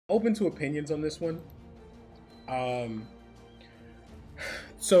open to opinions on this one.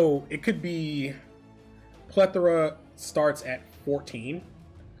 So it could be plethora starts at 14.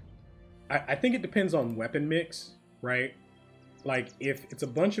 I think it depends on weapon mix, right? Like if it's a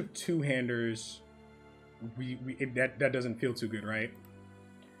bunch of two-handers, that doesn't feel too good, right?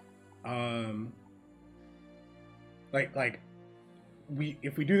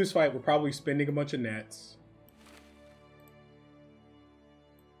 If we do this fight, we're probably spending a bunch of nets,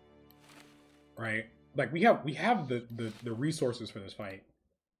 right? Like we have the resources for this fight.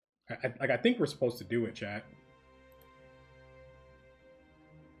 I think we're supposed to do it, chat.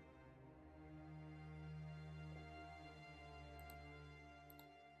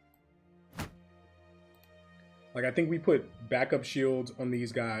 Like, I think we put backup shields on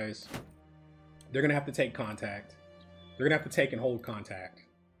these guys. They're going to have to take contact. They're going to have to take and hold contact.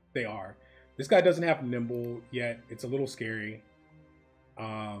 They are. This guy doesn't have nimble yet. It's a little scary.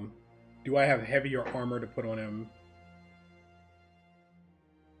 Do I have heavier armor to put on him?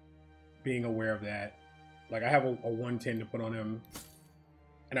 Being aware of that. Like, I have a 110 to put on him.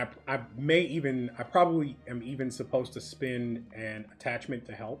 And I probably am even supposed to spend an attachment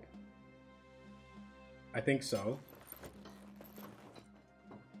to help. I think so.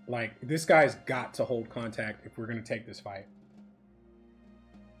 Like, this guy's got to hold contact if we're going to take this fight.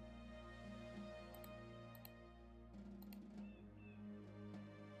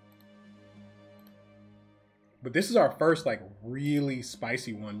 But this is our first, like, really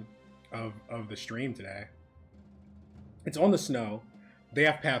spicy one of the stream today. It's on the snow. They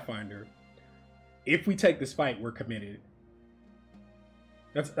have Pathfinder. If we take this fight, we're committed.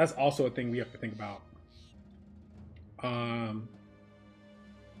 That's also a thing we have to think about. I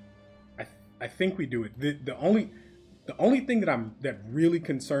think we do it. The only thing that really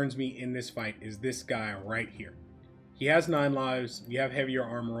concerns me in this fight is this guy right here. He has 9 lives. We have heavier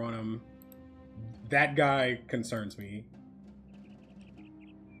armor on him. That guy concerns me.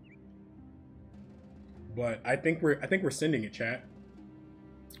 But I think we're sending it, chat.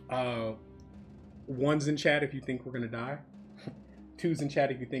 Ones in chat if you think we're gonna die. 2s in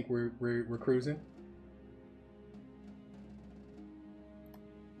chat if you think we're cruising.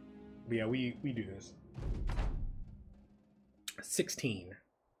 But yeah, we do this. 16.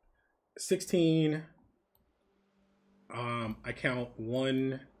 I count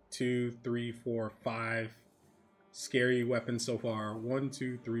 1, 2, 3, 4, 5 scary weapons so far. 1,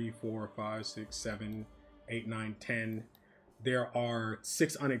 2, 3, 4, 5, 6, 7, 8, 9, 10. There are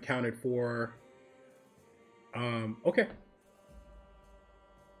 6 unaccounted for. Okay.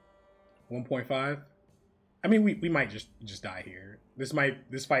 1.5. I mean, we might just die here. This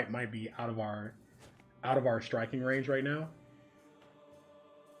fight might be out of our striking range right now.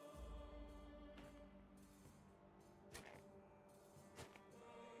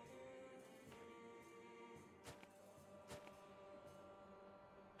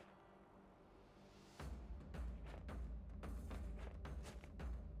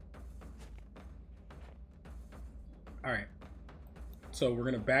 All right. So we're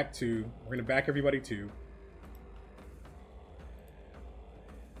gonna back everybody to.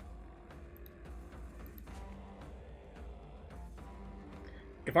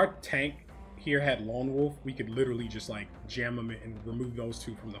 If our tank here had Lone Wolf, we could literally just like jam them and remove those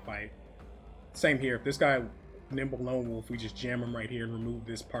 2 from the fight. Same here. If this guy Nimble Lone Wolf, we just jam him right here and remove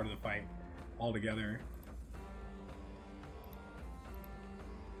this part of the fight altogether.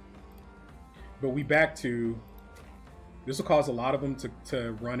 But we back to. This will cause a lot of them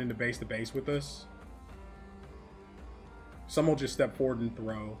to run into base to base with us. Some will just step forward and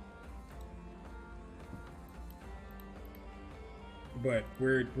throw. But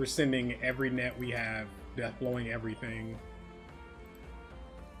we're sending every net we have, death blowing everything.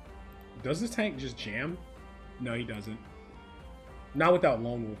 Does this tank just jam? No, he doesn't. Not without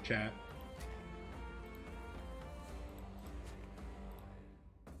Lone Wolf, chat.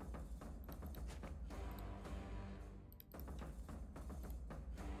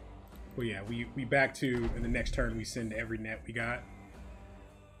 But yeah, we back to, in the next turn, we send every net we got.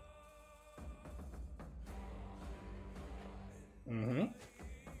 Mm-hmm.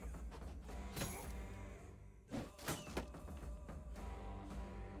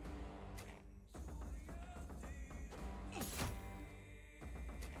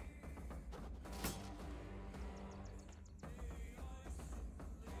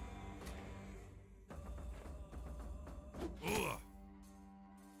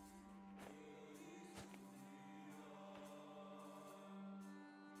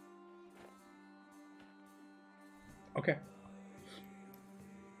 Okay.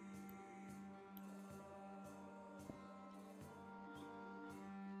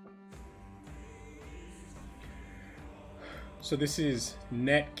 So this is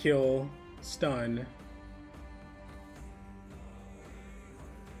net, kill, stun.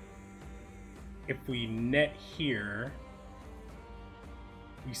 If we net here,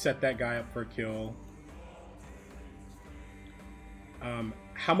 we set that guy up for a kill.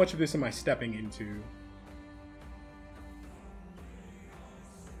 How much of this am I stepping into?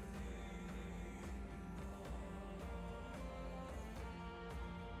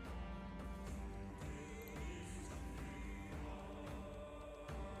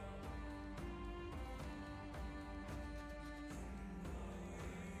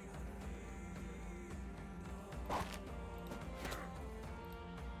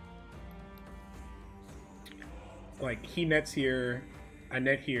 Like, he nets here, I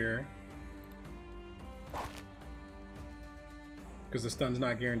net here. Because the stun's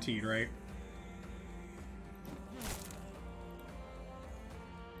not guaranteed, right?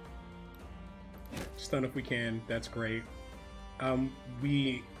 Stun if we can, that's great. I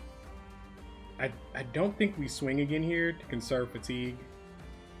don't think we swing again here to conserve fatigue.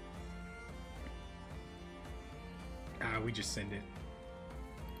 We just send it.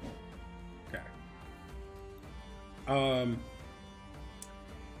 Okay.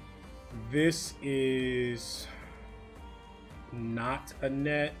 This is not a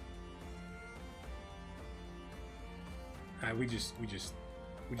net. We just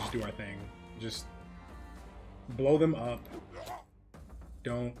do our thing. Just blow them up.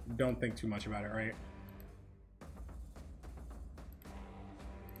 Don't think too much about it, right?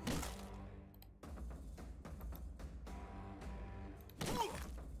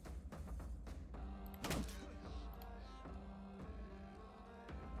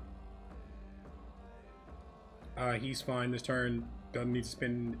 He's fine this turn. Doesn't need to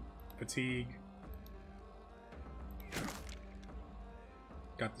spend fatigue.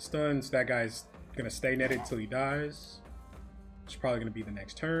 Got the stuns. That guy's gonna stay netted till he dies. It's probably gonna be the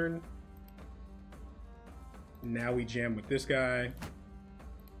next turn. Now we jam with this guy.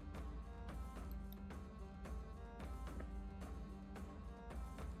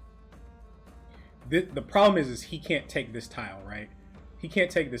 The problem is he can't take this tile, right? He can't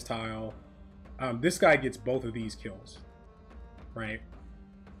take this tile. This guy gets both of these kills, right?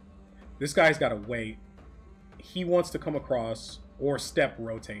 This guy's got to wait. He wants to come across or step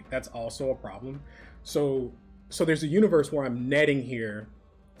rotate. That's also a problem. So there's a universe where I'm netting here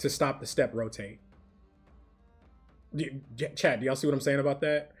to stop the step rotate. Chat, do y'all see what I'm saying about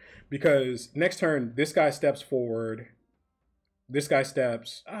that? Because next turn, this guy steps forward. This guy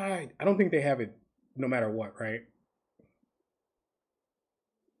steps. I don't think they have it no matter what, right?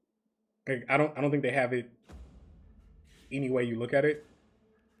 I don't think they have it any way you look at it.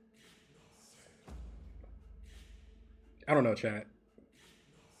 I don't know, chat.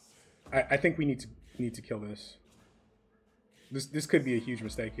 I think we need to kill this. This could be a huge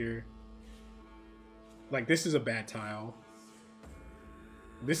mistake here. Like, this is a bad tile.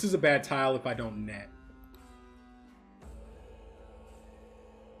 This is a bad tile if I don't net.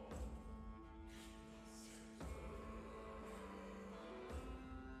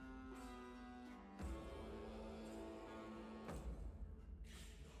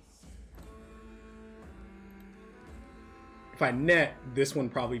 If I net, this one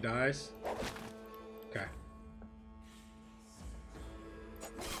probably dies. Okay.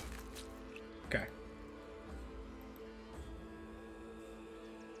 Okay.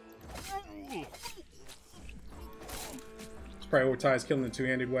 Let's prioritize killing the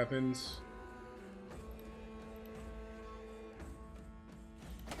two-handed weapons.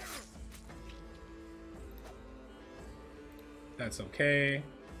 That's okay.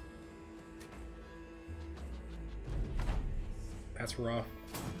 That's rough.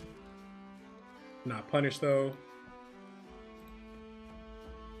 Not punished though.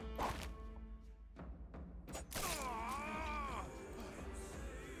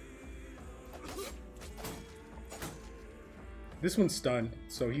 This one's stunned,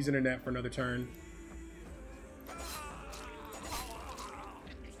 so he's in a net for another turn.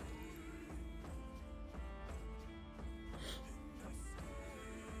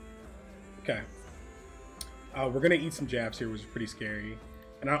 Okay. We're gonna eat some jabs here, which is pretty scary.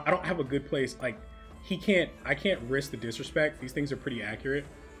 And I don't have a good place. Like, I can't risk the disrespect. These things are pretty accurate.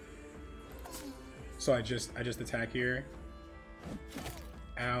 So I just attack here.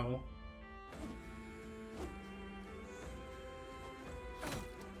 Ow.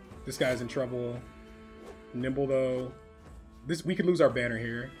 This guy's in trouble. Nimble though. We could lose our banner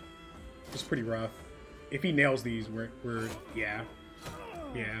here. It's pretty rough. If he nails these, we're yeah.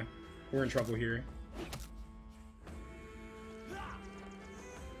 We're in trouble here.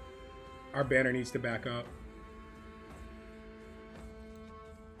 Our banner needs to back up.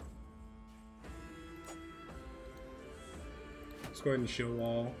 Let's go ahead and shield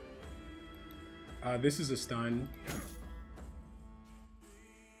wall. This is a stun.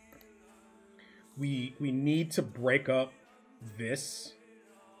 We need to break up this.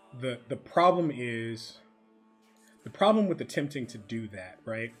 The problem is, the problem with attempting to do that,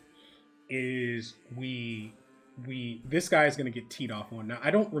 right, is this guy is going to get teed off on. Now,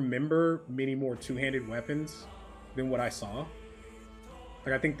 I don't remember many more two-handed weapons than what I saw.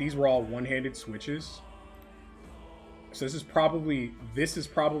 Like, I think these were all one-handed switches. So this is probably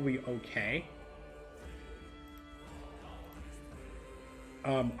okay.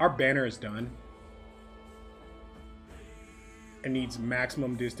 Our banner is done. It needs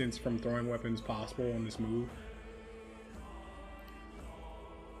maximum distance from throwing weapons possible on this move.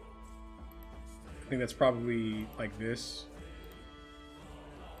 I think that's probably like this.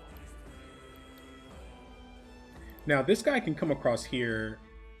 Now this guy can come across here,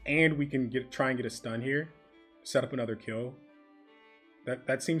 and we can try and get a stun here, set up another kill.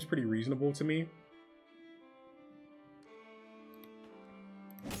 That seems pretty reasonable to me.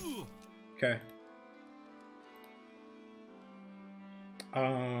 Okay.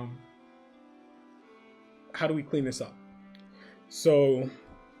 How do we clean this up? So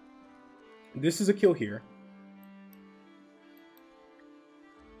this is a kill here.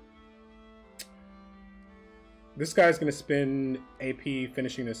 This guy's gonna spend AP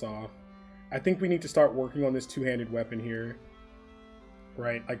finishing this off. I think we need to start working on this two-handed weapon here.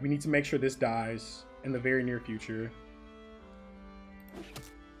 Right? Like, we need to make sure this dies in the very near future.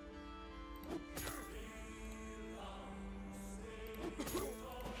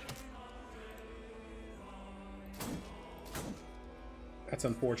 That's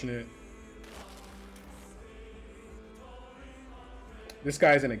unfortunate. This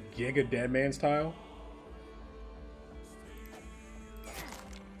guy's in a Giga Deadman's tile. I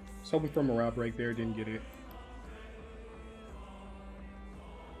was hoping for a morale break there, didn't get it.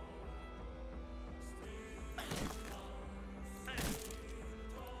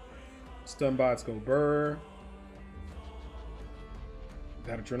 Stun bots go burr.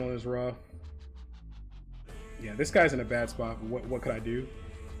 That adrenaline is rough. Yeah, this guy's in a bad spot. What could I do?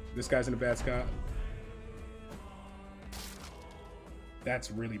 This guy's in a bad spot. That's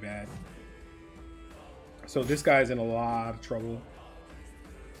really bad. So this guy's in a lot of trouble.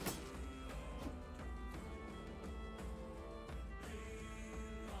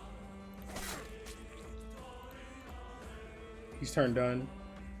 He's turn done.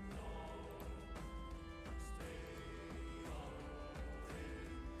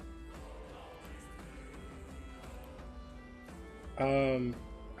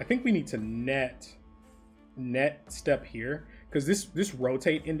 I think we need to net step here, because this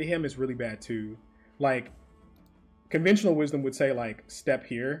rotate into him is really bad too. Like, conventional wisdom would say like step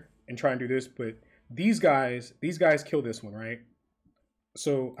here and try and do this, but these guys kill this one, right?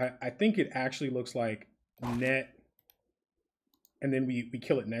 So I think it actually looks like net, and then we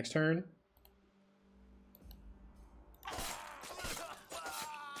kill it next turn.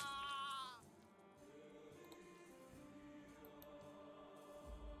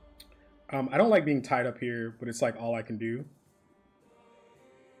 I don't like being tied up here, but it's like all I can do.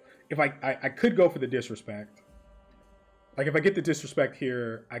 If I could go for the disrespect. Like, if I get the disrespect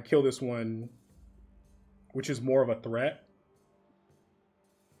here, I kill this one, which is more of a threat.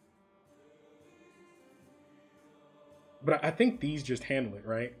 But I think these just handle it,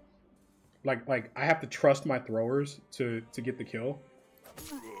 right? Like I have to trust my throwers to get the kill.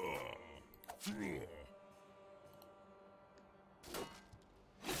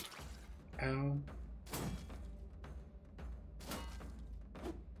 Ow.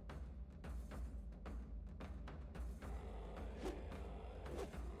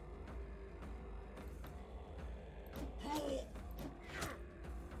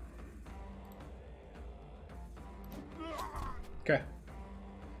 Okay.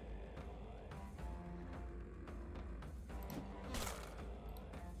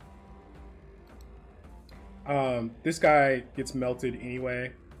 This guy gets melted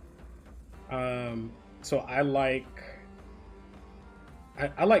anyway. So I like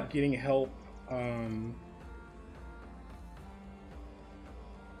getting help. I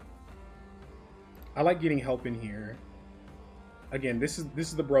like getting help in here. Again, this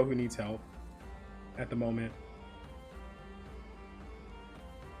is the bro who needs help at the moment.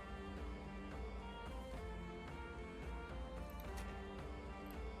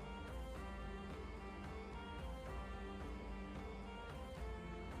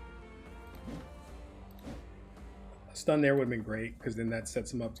 Stun there would have been great, because then that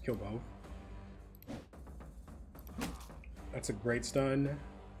sets him up to kill both. That's a great stun.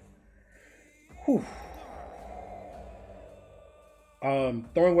 Whew.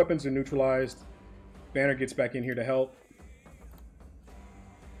 Throwing weapons are neutralized. Banner gets back in here to help.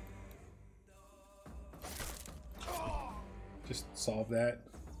 Just solve that.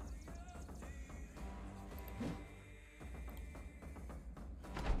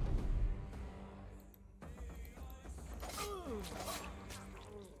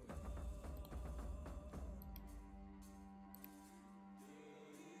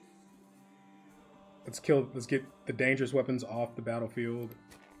 Let's get the dangerous weapons off the battlefield.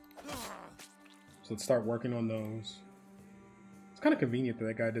 So let's start working on those. It's kind of convenient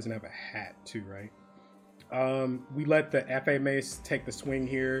that guy doesn't have a hat too, right? We let the FA mace take the swing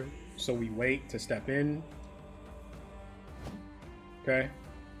here, so we wait to step in. Okay.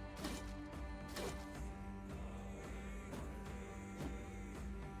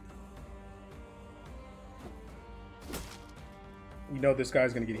 We know this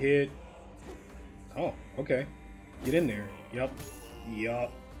guy's gonna get hit. Oh, okay. Get in there. Yup.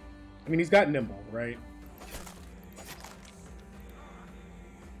 Yup. I mean, he's got nimble, right?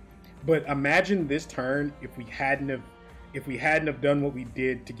 But imagine this turn if we hadn't have done what we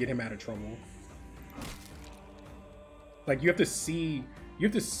did to get him out of trouble. Like you have to see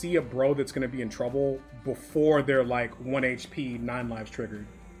a bro that's gonna be in trouble before they're like 1 HP, 9 lives triggered.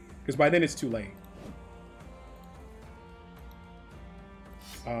 Because by then it's too late.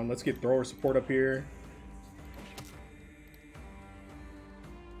 Let's get thrower support up here.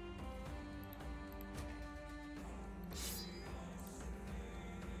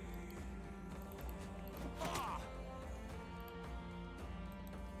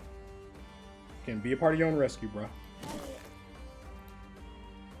 Can be a part of your own rescue, bro.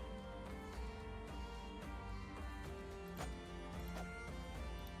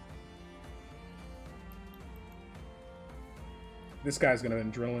 This guy's gonna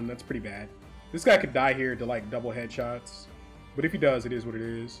adrenaline. That's pretty bad. This guy could die here to like double headshots, but if he does, it is what it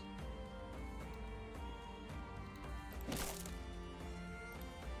is.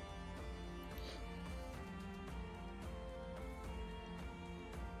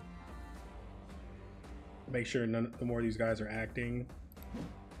 Make sure no more of these guys are acting.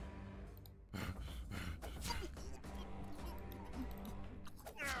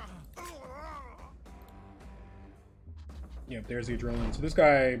 Yep, there's the adrenaline. So this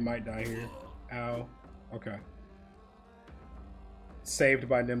guy might die here. Ow. Okay. Saved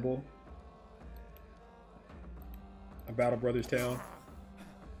by Nimble. A Battle Brother's Tale.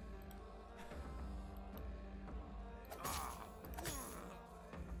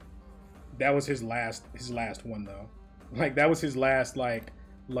 That was his last one though. Like that was his last like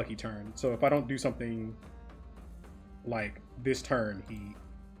lucky turn. So if I don't do something like this turn,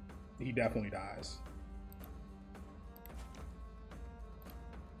 he definitely dies.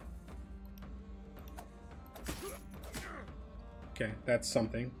 Okay, that's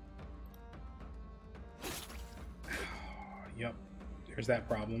something. Yep, there's that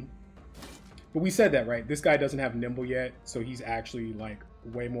problem. But we said that, right? This guy doesn't have nimble yet, so he's actually like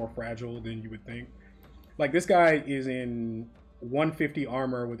way more fragile than you would think. Like this guy is in 150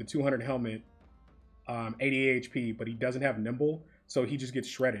 armor with a 200 helmet, 80 HP, but he doesn't have nimble, so he just gets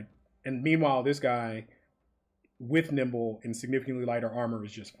shredded. And meanwhile, this guy with nimble and significantly lighter armor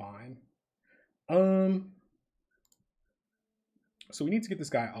is just fine. So we need to get this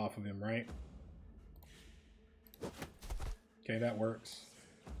guy off of him, right? Okay, that works.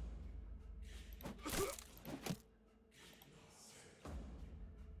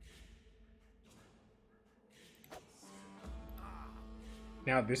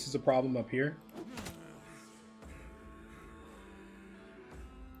 Now this is a problem up here.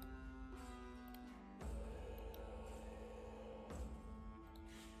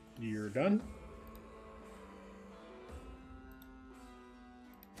 You're done.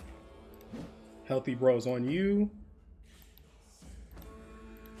 Healthy bros on you.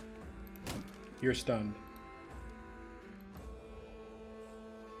 You're stunned.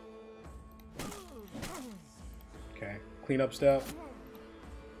 Okay, clean up step.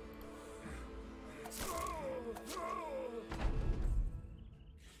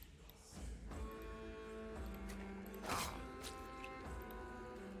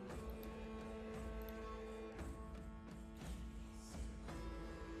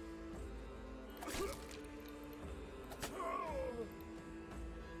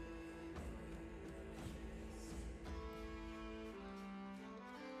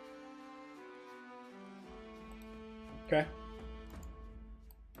 Okay.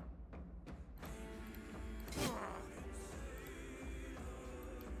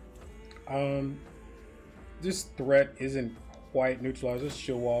 This threat isn't quite neutralized. Let's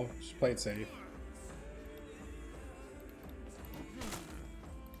shield wall. Just play it safe.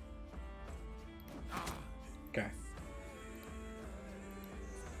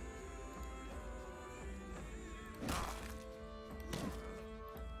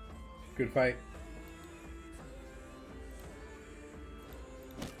 Good fight.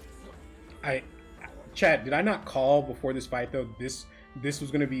 I, Chad, did I not call before this fight though? This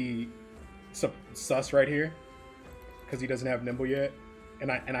was gonna be sus right here because he doesn't have nimble yet,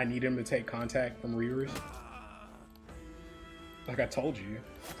 and I need him to take contact from Reavers. Like I told you.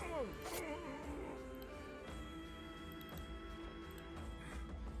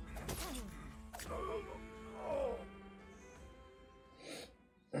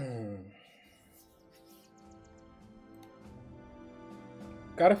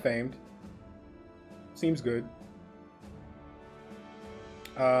 Got a famed. Seems good.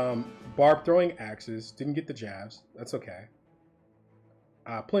 Barb throwing axes. Didn't get the jabs. That's okay.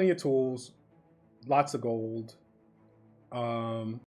 Plenty of tools. Lots of gold.